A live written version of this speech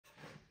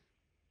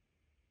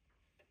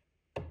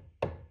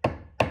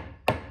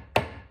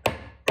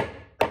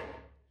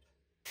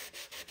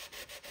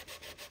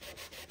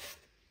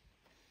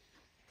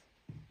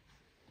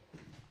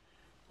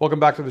Welcome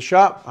back to the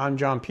shop. I'm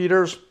John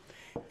Peters,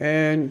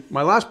 and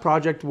my last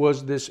project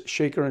was this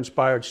shaker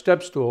inspired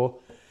step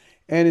stool.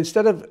 And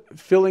instead of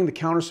filling the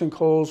countersink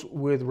holes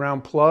with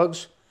round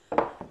plugs,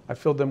 I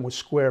filled them with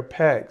square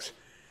pegs.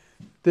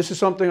 This is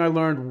something I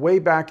learned way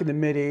back in the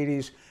mid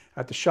 80s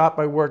at the shop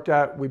I worked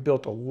at. We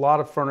built a lot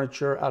of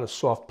furniture out of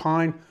soft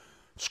pine,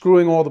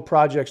 screwing all the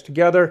projects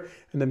together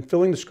and then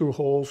filling the screw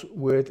holes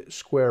with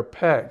square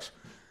pegs.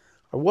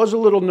 I was a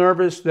little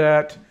nervous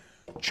that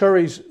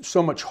cherry's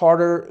so much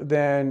harder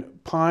than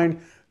pine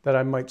that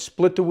I might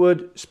split the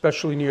wood,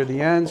 especially near the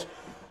ends,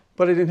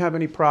 but I didn't have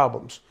any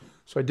problems.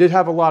 So I did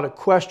have a lot of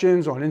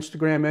questions on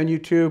Instagram and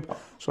YouTube,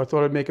 so I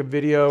thought I'd make a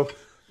video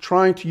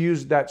trying to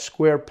use that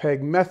square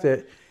peg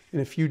method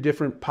in a few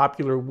different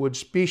popular wood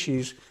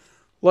species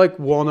like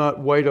walnut,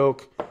 white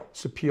oak,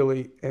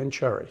 sapele, and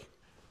cherry.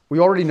 We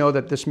already know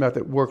that this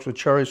method works with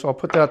cherry, so I'll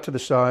put that to the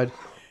side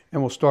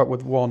and we'll start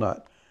with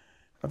walnut.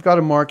 I've got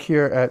a mark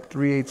here at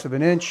 3/8 of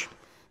an inch.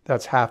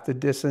 That's half the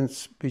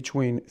distance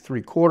between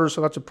 3/4,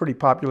 so that's a pretty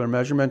popular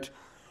measurement.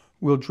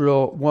 We'll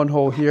drill one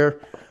hole here.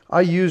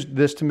 I used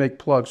this to make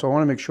plugs, so I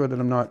want to make sure that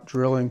I'm not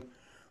drilling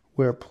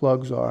where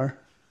plugs are.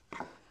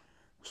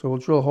 So we'll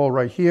drill a hole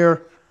right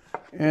here,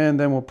 and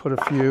then we'll put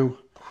a few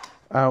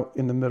out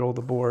in the middle of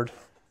the board.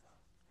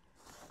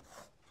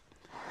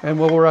 And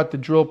while we're at the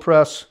drill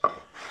press,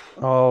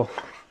 I'll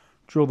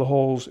drill the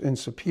holes in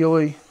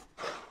sapele.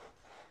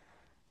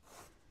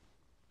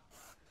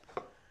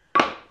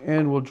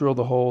 And we'll drill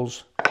the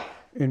holes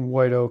in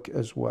white oak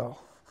as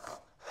well.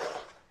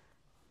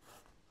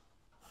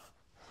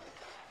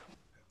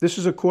 This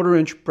is a 1/4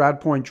 inch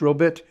brad point drill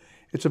bit.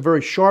 It's a very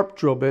sharp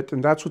drill bit,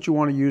 and that's what you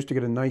want to use to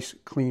get a nice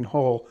clean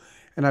hole.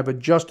 And I've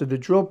adjusted the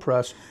drill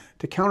press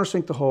to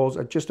countersink the holes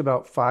at just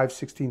about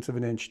 5/16 of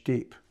an inch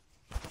deep.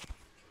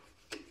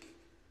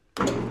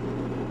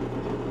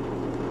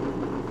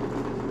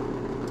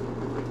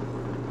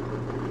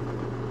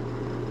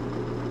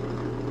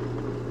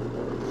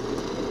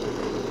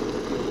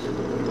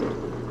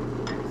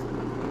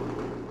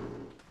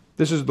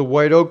 This is the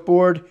white oak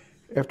board.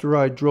 After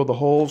I drill the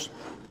holes,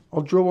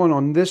 I'll drill one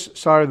on this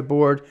side of the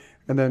board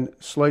and then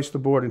slice the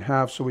board in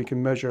half so we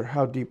can measure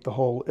how deep the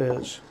hole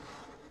is.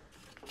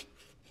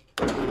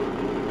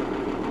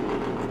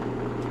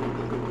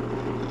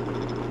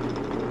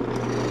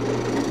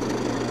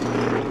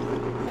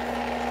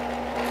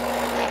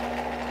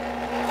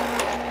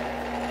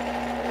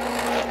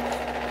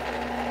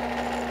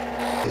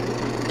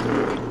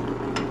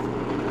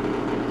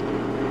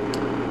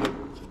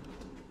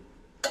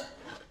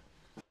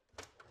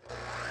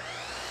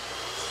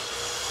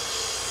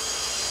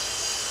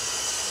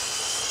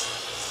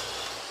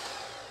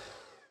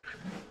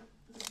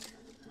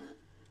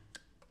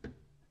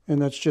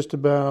 And that's just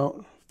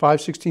about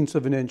 5/16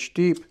 of an inch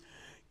deep,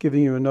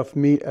 giving you enough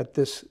meat at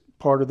this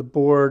part of the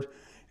board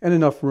and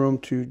enough room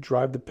to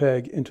drive the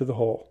peg into the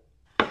hole.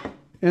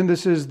 And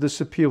this is the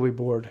sapele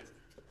board.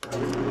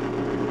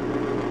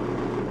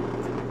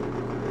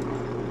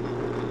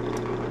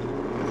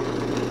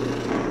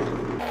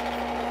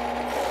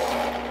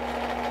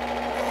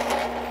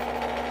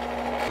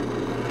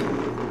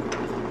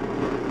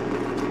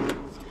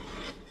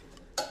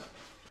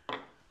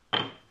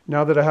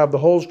 Now that I have the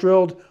holes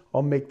drilled,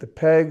 I'll make the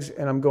pegs,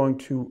 and I'm going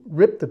to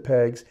rip the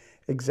pegs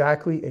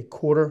exactly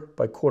 1/4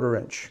 by 1/4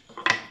 inch.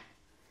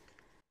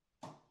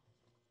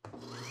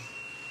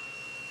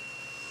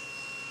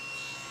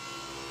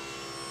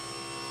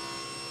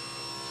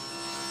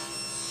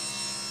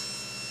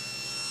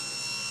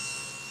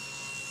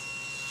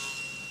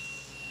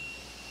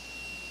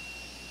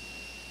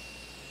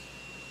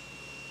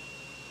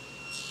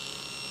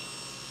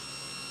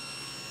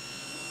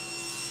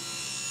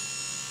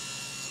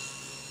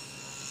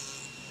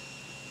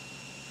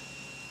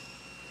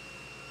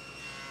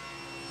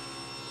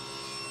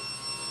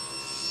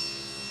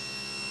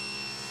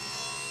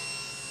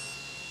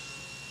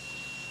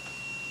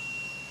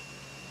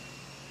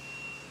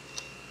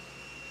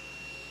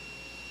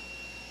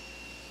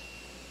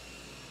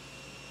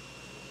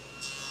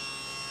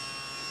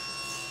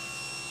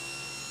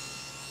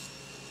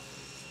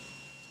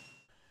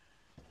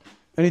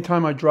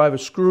 Anytime I drive a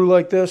screw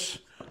like this,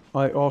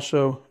 I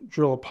also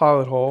drill a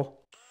pilot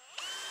hole.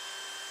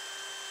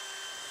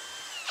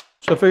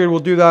 So I figured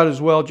we'll do that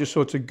as well, just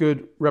so it's a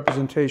good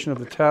representation of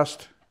the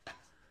test.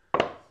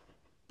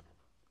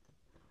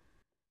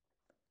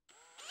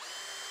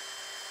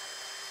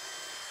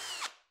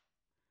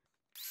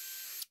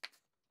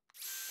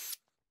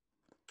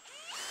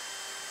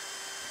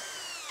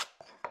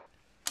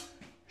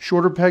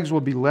 Shorter pegs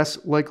will be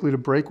less likely to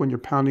break when you're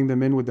pounding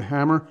them in with the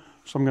hammer,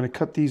 so I'm going to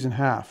cut these in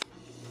half.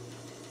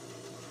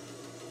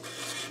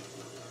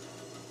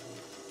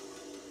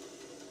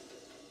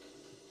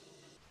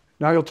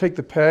 Now you'll take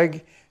the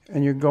peg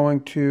and you're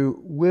going to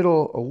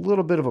whittle a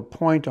little bit of a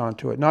point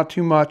onto it, not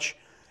too much,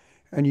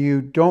 and you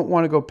don't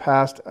want to go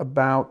past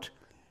about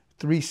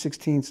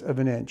 3/16 of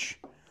an inch.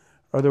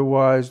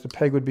 Otherwise, the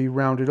peg would be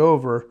rounded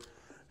over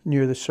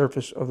near the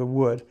surface of the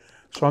wood.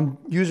 So I'm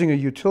using a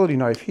utility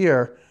knife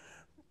here,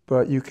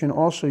 but you can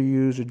also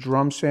use a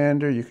drum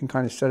sander. You can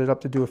kind of set it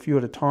up to do a few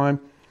at a time,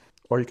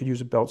 or you could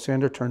use a belt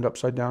sander turned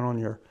upside down on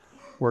your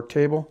work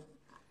table.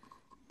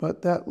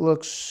 But that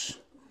looks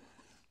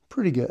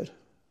pretty good.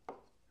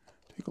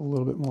 Take a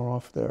little bit more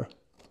off there.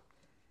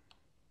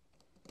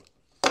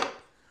 A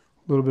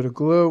little bit of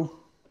glue.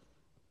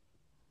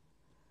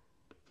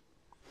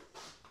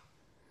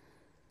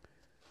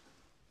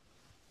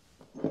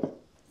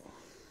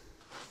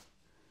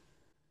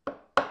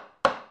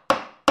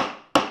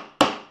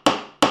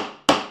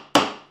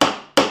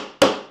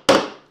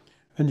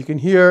 And you can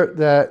hear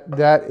that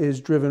that is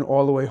driven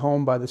all the way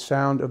home by the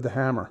sound of the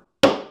hammer.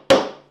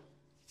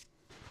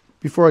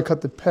 Before I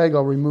cut the peg,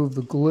 I'll remove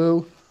the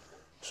glue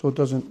so it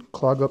doesn't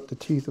clog up the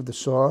teeth of the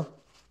saw.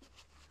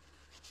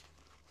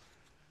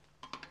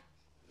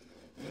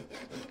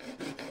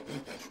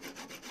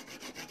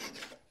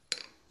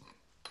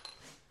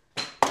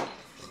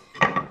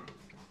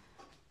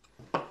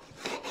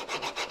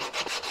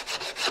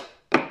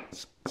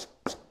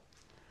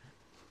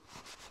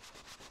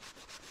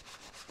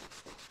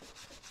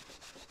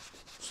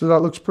 So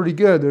that looks pretty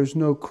good. There's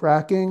no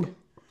cracking.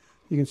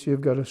 You can see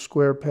I've got a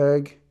square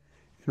peg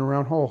and a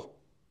round hole.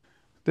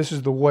 This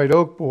is the white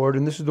oak board,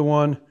 and this is the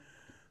one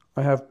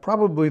I have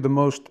probably the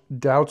most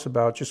doubts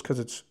about just because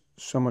it's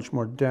so much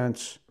more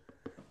dense.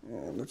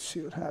 And let's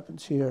see what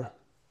happens here.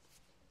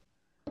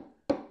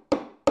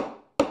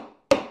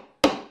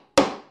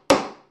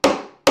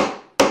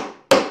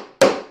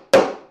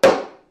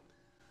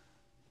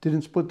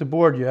 Didn't split the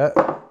board yet.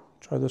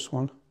 Try this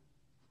one.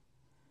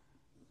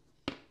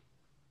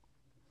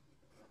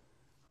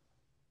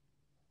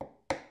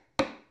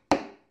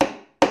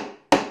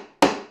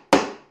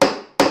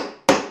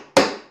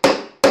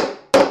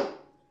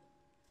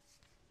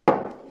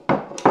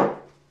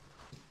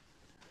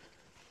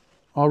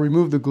 I'll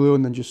remove the glue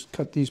and then just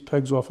cut these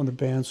pegs off on the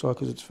bandsaw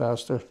because it's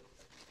faster.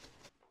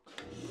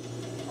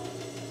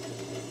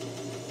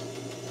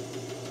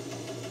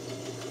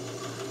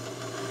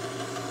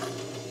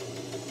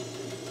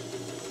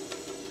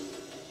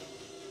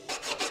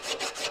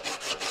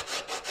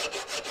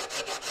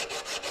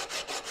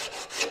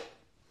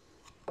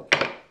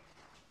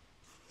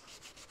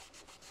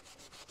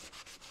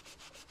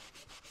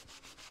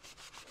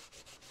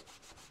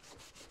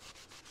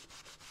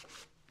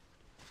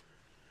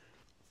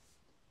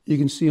 You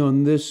can see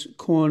on this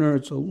corner,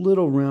 it's a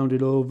little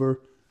rounded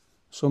over.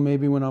 So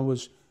maybe when I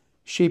was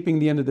shaping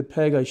the end of the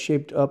peg, I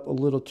shaped up a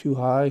little too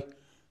high.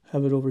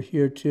 Have it over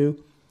here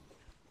too.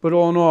 But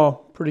all in all,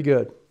 pretty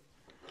good.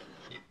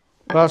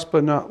 Last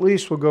but not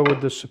least, we'll go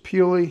with the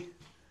sapele.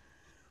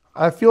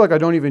 I feel like I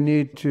don't even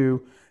need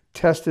to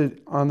test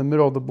it on the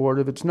middle of the board.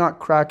 If it's not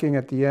cracking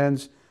at the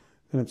ends,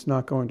 then it's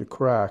not going to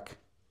crack.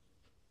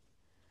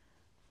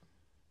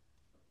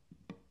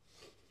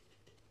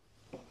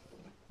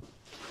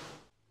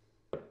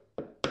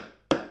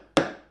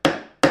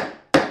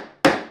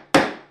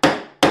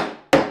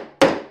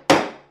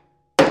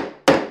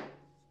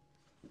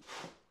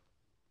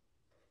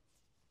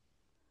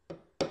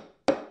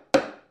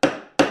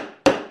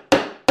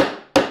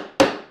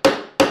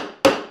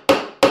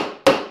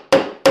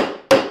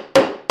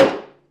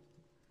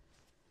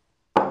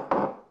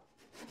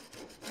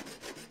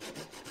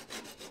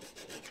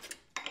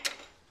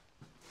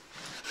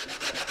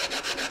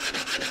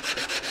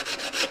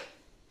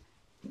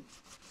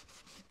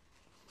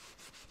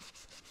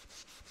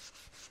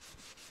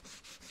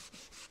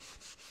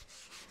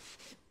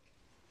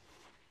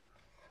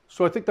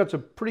 So I think that's a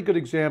pretty good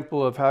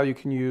example of how you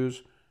can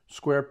use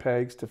square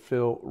pegs to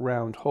fill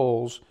round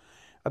holes.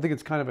 I think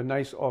it's kind of a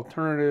nice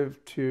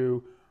alternative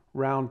to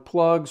round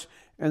plugs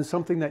and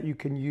something that you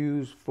can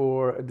use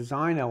for a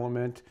design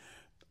element,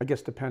 I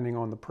guess depending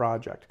on the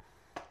project.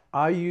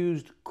 I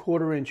used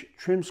 1/4-inch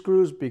trim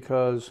screws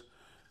because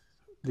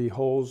the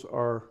holes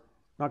are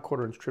not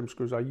 1/4-inch trim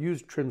screws. I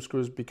used trim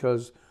screws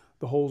because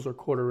the holes are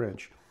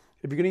 1/4-inch.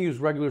 If you're going to use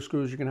regular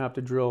screws, you're going to have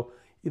to drill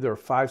either a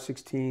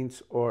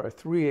 5/16 or a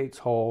 3/8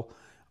 hole.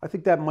 I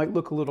think that might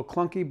look a little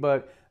clunky,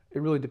 but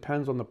it really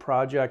depends on the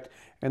project.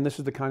 And this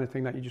is the kind of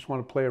thing that you just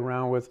want to play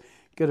around with.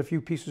 Get a few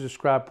pieces of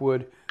scrap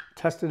wood,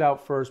 test it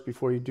out first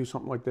before you do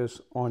something like this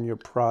on your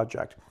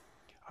project.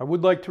 I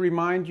would like to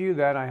remind you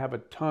that I have a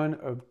ton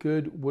of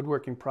good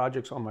woodworking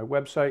projects on my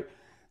website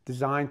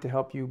designed to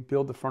help you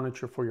build the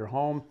furniture for your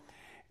home.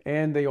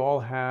 And they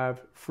all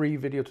have free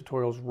video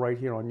tutorials right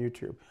here on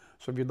YouTube.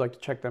 So if you'd like to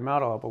check them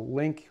out, I'll have a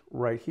link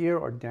right here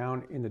or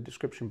down in the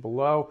description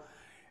below.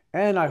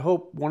 And I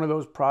hope one of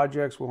those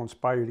projects will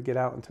inspire you to get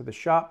out into the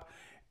shop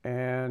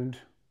and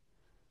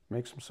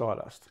make some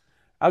sawdust.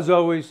 As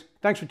always,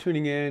 thanks for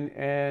tuning in,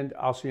 and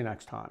I'll see you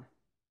next time.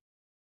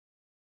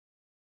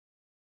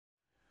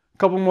 A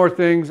couple more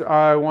things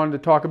I wanted to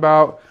talk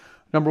about.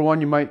 Number one,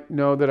 you might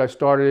know that I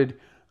started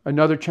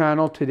another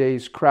channel,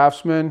 Today's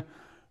Craftsman.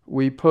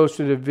 We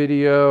posted a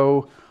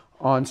video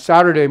on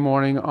Saturday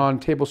morning on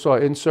table saw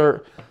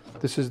insert.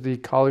 This is the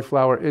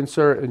cauliflower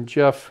insert, and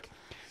Jeff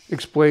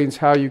explains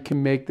how you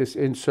can make this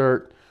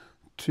insert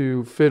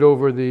to fit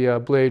over the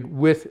blade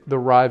with the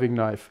riving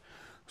knife.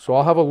 So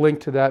I'll have a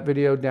link to that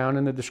video down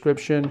in the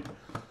description.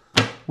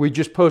 We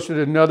just posted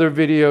another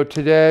video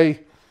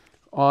today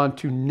on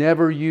to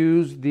never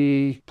use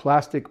the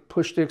plastic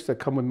push sticks that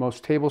come with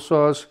most table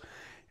saws.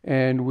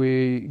 And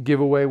we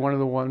give away one of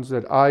the ones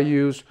that I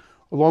use,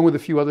 along with a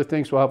few other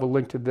things. So I'll have a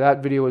link to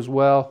that video as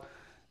well.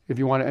 If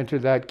you want to enter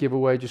that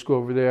giveaway, just go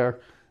over there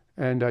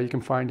and you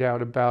can find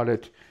out about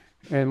it.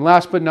 And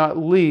last but not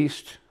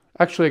least,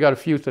 actually I got a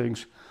few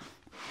things.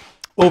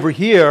 Over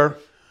here,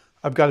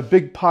 I've got a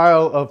big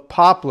pile of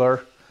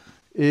poplar.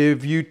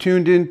 If you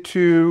tuned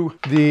into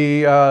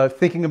the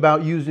thinking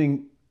about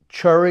using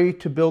cherry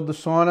to build the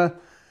sauna,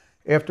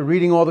 after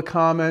reading all the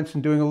comments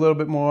and doing a little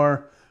bit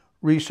more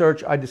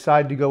research, I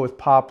decided to go with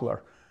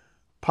poplar.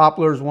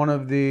 Poplar is one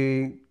of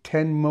the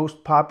 10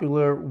 most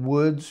popular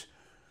woods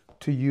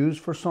to use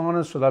for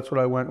saunas, so that's what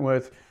I went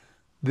with.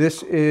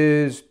 This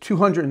is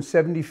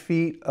 270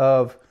 feet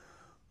of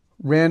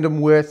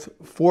random width,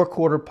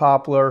 4/4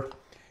 poplar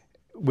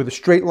with a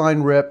straight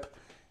line rip,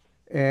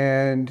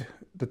 and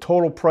the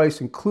total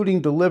price,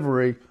 including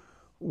delivery,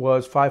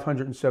 was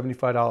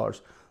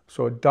 $575.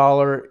 So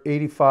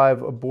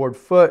 $1.85 a board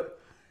foot,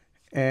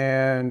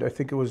 and I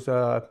think it was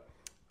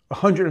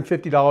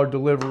 $150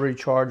 delivery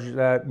charge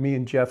that me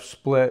and Jeff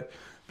split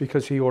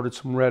because he ordered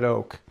some red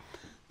oak.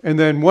 And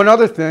then one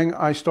other thing,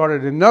 I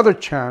started another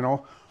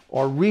channel,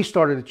 or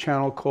restarted a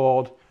channel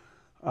called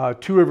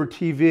Two River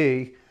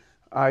TV.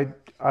 I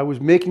was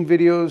making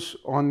videos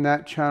on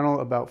that channel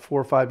about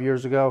 4 or 5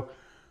 years ago.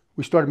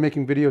 We started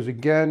making videos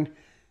again,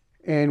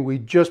 and we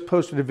just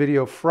posted a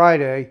video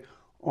Friday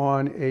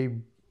on a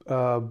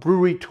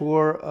brewery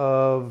tour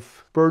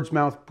of Bird's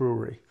Mouth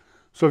Brewery.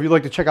 So if you'd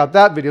like to check out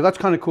that video, that's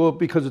kind of cool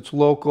because it's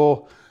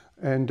local.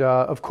 And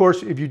of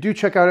course, if you do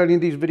check out any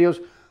of these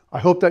videos, I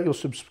hope that you'll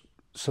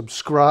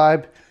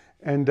subscribe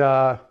and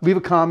leave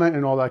a comment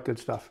and all that good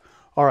stuff.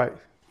 All right,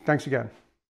 thanks again.